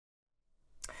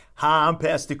Hi, I'm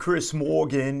Pastor Chris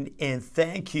Morgan, and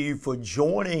thank you for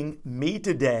joining me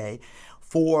today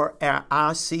for our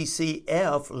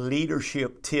ICCF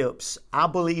Leadership Tips. I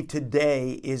believe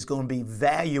today is going to be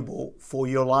valuable for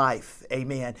your life.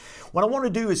 Amen. What I want to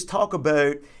do is talk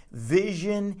about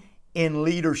vision in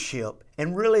leadership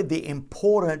and really the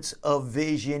importance of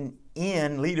vision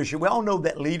in leadership. We all know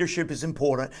that leadership is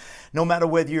important, no matter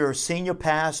whether you're a senior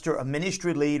pastor, a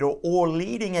ministry leader, or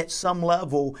leading at some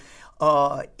level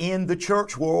in the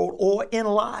church world or in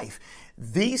life.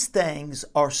 These things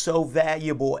are so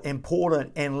valuable,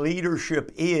 important, and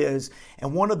leadership is.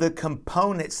 And one of the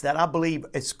components that I believe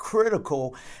is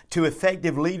critical to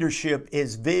effective leadership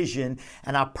is vision.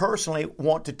 And I personally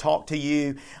want to talk to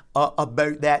you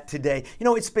about that today. You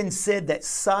know, it's been said that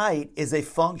sight is a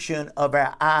function of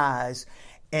our eyes,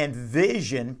 and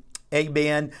vision,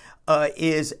 amen,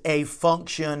 is a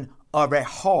function of our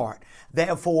heart.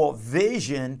 Therefore,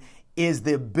 vision is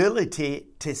the ability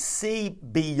to see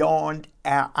beyond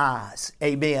our eyes.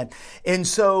 Amen. And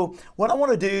so what I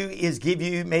want to do is give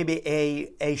you maybe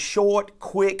a short,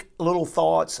 quick little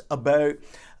thoughts about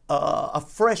a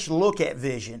fresh look at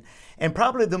vision. And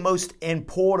probably the most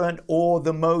important or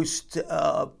the most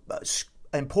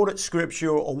important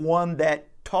scripture, or one that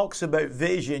talks about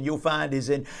vision, you'll find is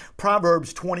in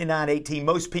Proverbs 29:18.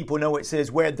 Most people know it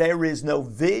says, where there is no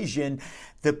vision,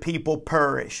 the people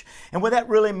perish. And what that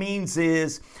really means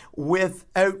is,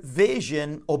 without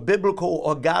vision or biblical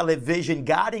or godly vision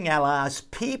guiding our lives,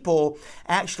 people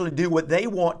actually do what they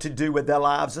want to do with their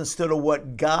lives instead of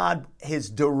what God has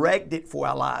directed for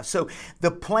our lives. So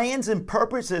the plans and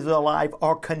purposes of life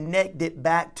are connected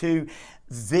back to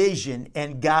vision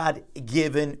and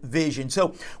God-given vision.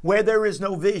 So where there is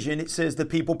no vision, it says the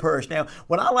people perish. Now,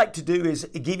 what I like to do is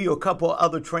give you a couple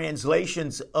other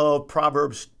translations of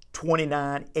Proverbs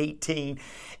 29:18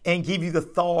 and give you the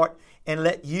thought and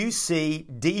let you see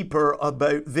deeper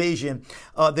about vision.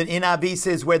 The NIV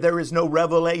says, where there is no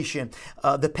revelation.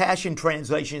 The Passion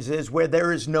Translation says, where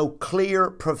there is no clear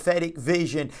prophetic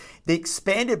vision. The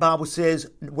Expanded Bible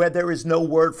says, where there is no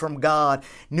word from God.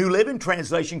 New Living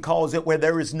Translation calls it, where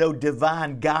there is no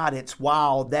divine guidance.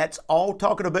 Wow, that's all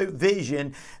talking about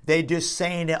vision. They're just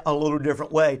saying it a little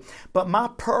different way. But my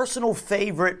personal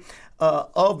favorite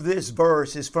of this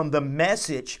verse is from the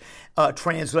Message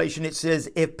translation. It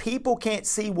says, if people can't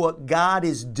see what God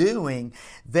is doing,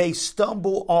 they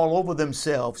stumble all over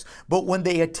themselves. But when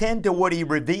they attend to what He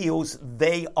reveals,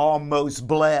 they are most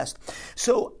blessed.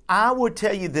 So I would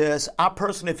tell you this, I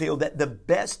personally feel that the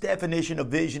best definition of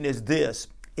vision is this,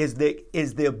 is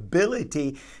the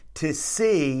ability to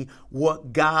see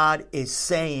what God is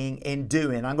saying and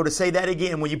doing. I'm going to say that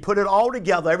again. When you put it all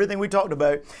together, everything we talked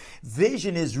about,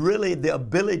 vision is really the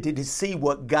ability to see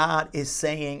what God is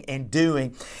saying and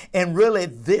doing. And really,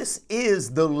 this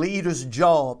is the leader's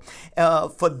job,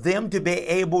 for them to be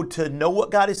able to know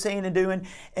what God is saying and doing,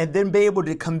 and then be able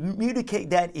to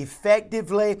communicate that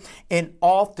effectively and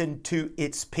often to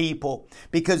its people.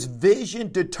 Because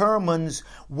vision determines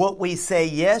what we say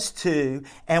yes to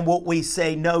and what we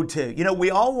say no to. You know,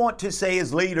 we all want to say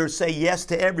as leaders, say yes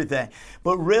to everything,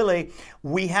 but really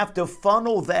we have to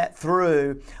funnel that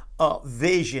through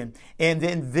vision, and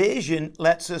then vision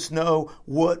lets us know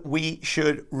what we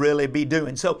should really be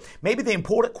doing. So maybe the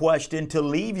important question to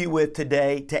leave you with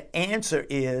today to answer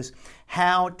is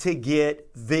how to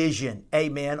get vision,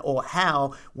 amen, or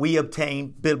how we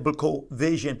obtain biblical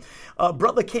vision.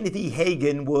 Brother Kenneth E.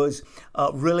 Hagin was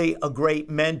really a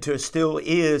great mentor, still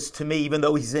is to me, even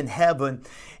though he's in heaven.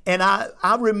 And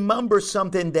I remember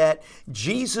something that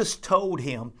Jesus told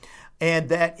him, and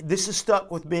that this has stuck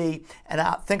with me, and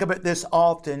I think about this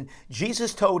often.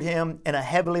 Jesus told him in a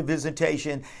heavenly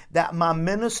visitation that my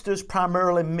ministers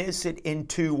primarily miss it in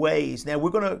two ways. Now,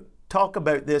 we're going to talk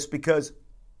about this because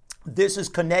this is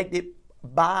connected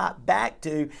back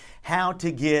to how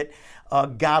to get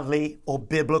godly or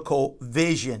biblical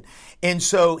vision. And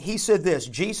so he said this,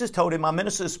 Jesus told him, my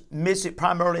ministers miss it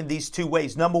primarily in these two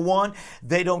ways. Number one,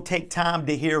 they don't take time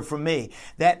to hear from me.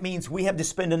 That means we have to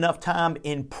spend enough time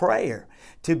in prayer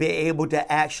to be able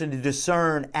to actually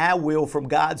discern our will from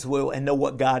God's will and know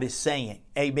what God is saying.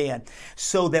 Amen.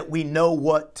 So that we know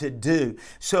what to do.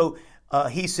 So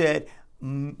he said,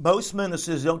 most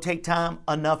ministers don't take time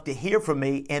enough to hear from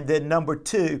me. And then number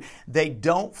two, they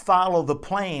don't follow the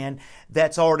plan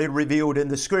that's already revealed in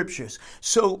the scriptures.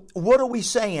 So what are we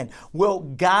saying? Well,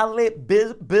 godly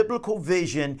biblical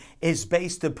vision is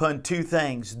based upon two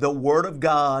things, the Word of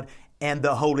God and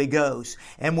the Holy Ghost.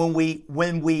 And when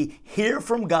we hear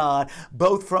from God,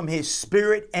 both from His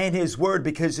Spirit and His Word,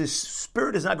 because His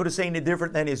Spirit is not going to say any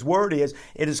different than His Word is,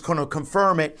 it is going to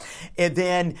confirm it. And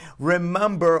then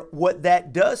remember, what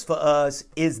that does for us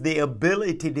is the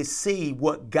ability to see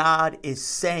what God is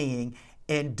saying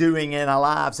and doing in our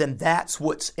lives. And that's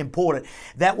what's important.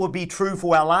 That will be true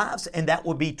for our lives, and that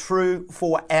will be true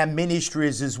for our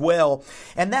ministries as well.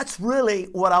 And that's really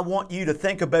what I want you to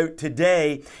think about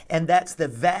today. And that's the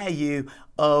value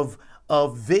of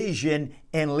vision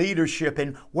and leadership,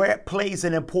 and where it plays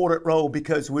an important role,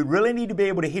 because we really need to be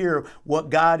able to hear what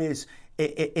God is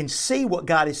and see what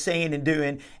God is saying and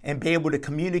doing, and be able to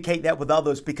communicate that with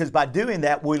others, because by doing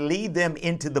that, we lead them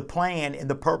into the plan and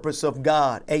the purpose of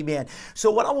God. Amen.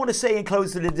 So what I want to say in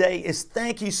closing today is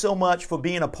thank you so much for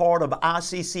being a part of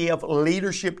ICCF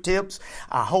Leadership Tips.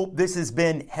 I hope this has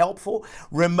been helpful.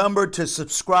 Remember to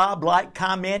subscribe, like,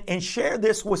 comment, and share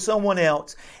this with someone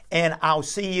else. And I'll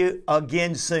see you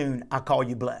again soon. I call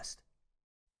you blessed.